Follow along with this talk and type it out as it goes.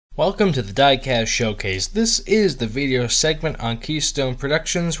Welcome to the Diecast Showcase. This is the video segment on Keystone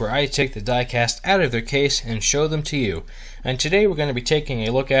Productions where I take the diecast out of their case and show them to you. And today we're going to be taking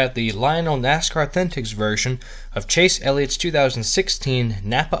a look at the Lionel NASCAR Authetics version of Chase Elliott's 2016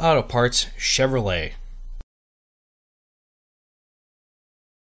 NAPA Auto Parts Chevrolet.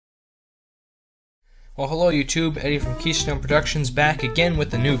 Well, hello YouTube, Eddie from Keystone Productions back again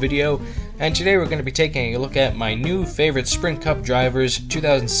with a new video, and today we're going to be taking a look at my new favorite Sprint Cup drivers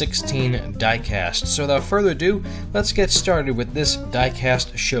 2016 diecast. So without further ado, let's get started with this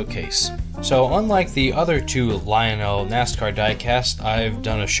diecast showcase. So unlike the other two Lionel NASCAR diecast I've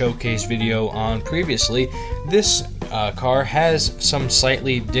done a showcase video on previously, this car has some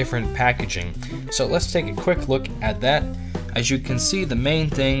slightly different packaging. So let's take a quick look at that. As you can see, the main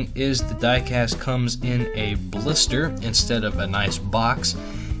thing is the diecast comes in a blister instead of a nice box,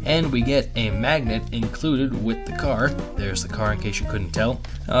 and we get a magnet included with the car. There's the car in case you couldn't tell.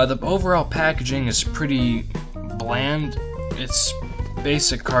 The overall packaging is pretty bland. It's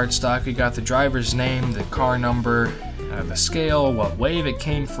basic cardstock. You got the driver's name, the car number, the scale, what wave it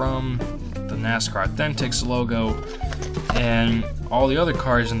came from, the NASCAR Authetics logo, and all the other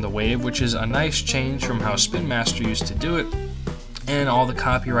cars in the wave, which is a nice change from how Spin Master used to do it, and all the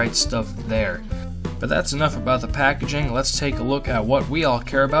copyright stuff there. But that's enough about the packaging. Let's take a look at what we all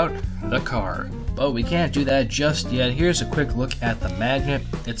care about, the car. But we can't do that just yet. Here's a quick look at the magnet.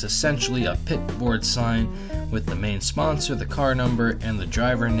 It's essentially a pit board sign with the main sponsor, the car number, and the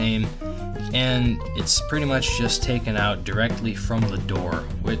driver name, and it's pretty much just taken out directly from the door,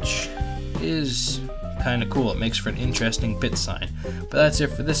 which is kind of cool. It makes for an interesting pit sign. But that's it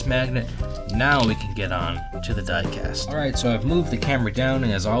for this magnet. Now we can get on to the diecast. Alright, so I've moved the camera down,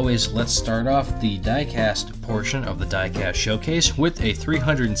 and as always, let's start off the diecast portion of the diecast showcase with a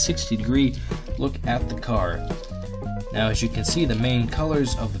 360-degree look at the car. Now, as you can see, the main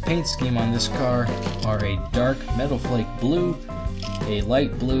colors of the paint scheme on this car are a dark metal flake blue, a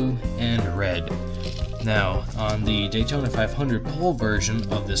light blue, and red. Now, on the Daytona 500 pole version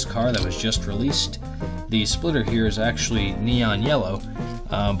of this car that was just released, the splitter here is actually neon yellow,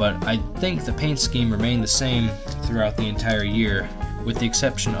 but I think the paint scheme remained the same throughout the entire year, with the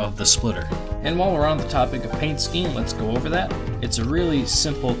exception of the splitter. And while we're on the topic of paint scheme, let's go over that. It's a really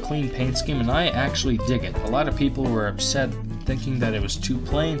simple, clean paint scheme, and I actually dig it. A lot of people were upset thinking that it was too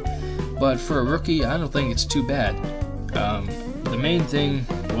plain, but for a rookie, I don't think it's too bad. The main thing,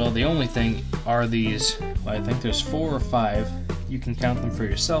 well, the only thing are these, I think there's 4 or 5, you can count them for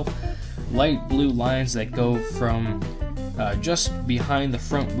yourself, light blue lines that go from just behind the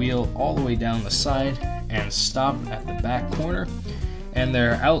front wheel all the way down the side and stop at the back corner, and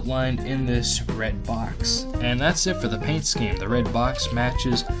they're outlined in this red box. And that's it for the paint scheme. The red box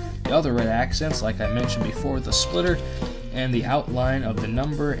matches the other red accents, like I mentioned before, the splitter and the outline of the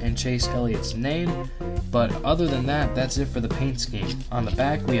number and Chase Elliott's name. But other than that, that's it for the paint scheme. On the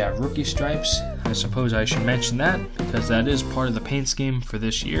back we have rookie stripes. I suppose I should mention that because that is part of the paint scheme for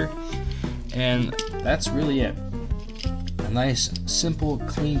this year. And that's really it. A nice, simple,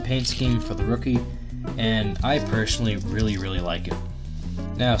 clean paint scheme for the rookie, and I personally really like it.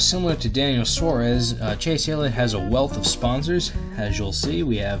 Now, similar to Daniel Suarez, Chase Elliott has a wealth of sponsors. As you'll see,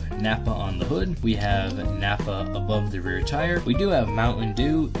 we have NAPA on the hood, we have NAPA above the rear tire, we do have Mountain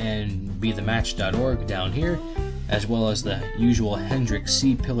Dew and BeTheMatch.org down here, as well as the usual Hendrick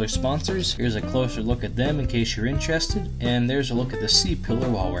C-Pillar sponsors. Here's a closer look at them in case you're interested, and there's a look at the C-Pillar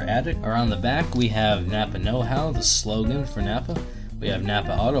while we're at it. Around the back we have NAPA Know-How, the slogan for NAPA. We have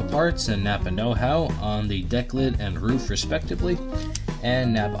NAPA Auto Parts and NAPA Know-How on the deck lid and roof respectively,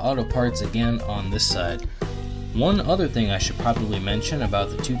 and NAPA Auto Parts again on this side. One other thing I should probably mention about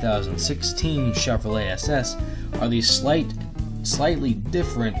the 2016 Chevrolet SS are these slightly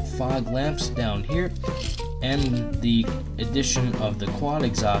different fog lamps down here, and the addition of the quad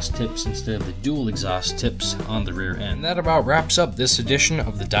exhaust tips instead of the dual exhaust tips on the rear end. And that about wraps up this edition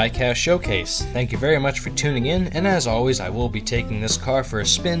of the Diecast Showcase. Thank you very much for tuning in, and as always, I will be taking this car for a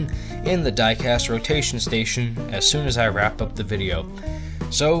spin in the Diecast rotation station as soon as I wrap up the video.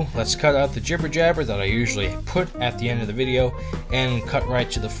 So let's cut out the jibber jabber that I usually put at the end of the video and cut right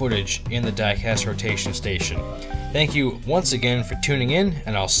to the footage in the Diecast rotation station. Thank you once again for tuning in,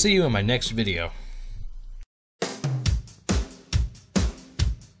 and I'll see you in my next video.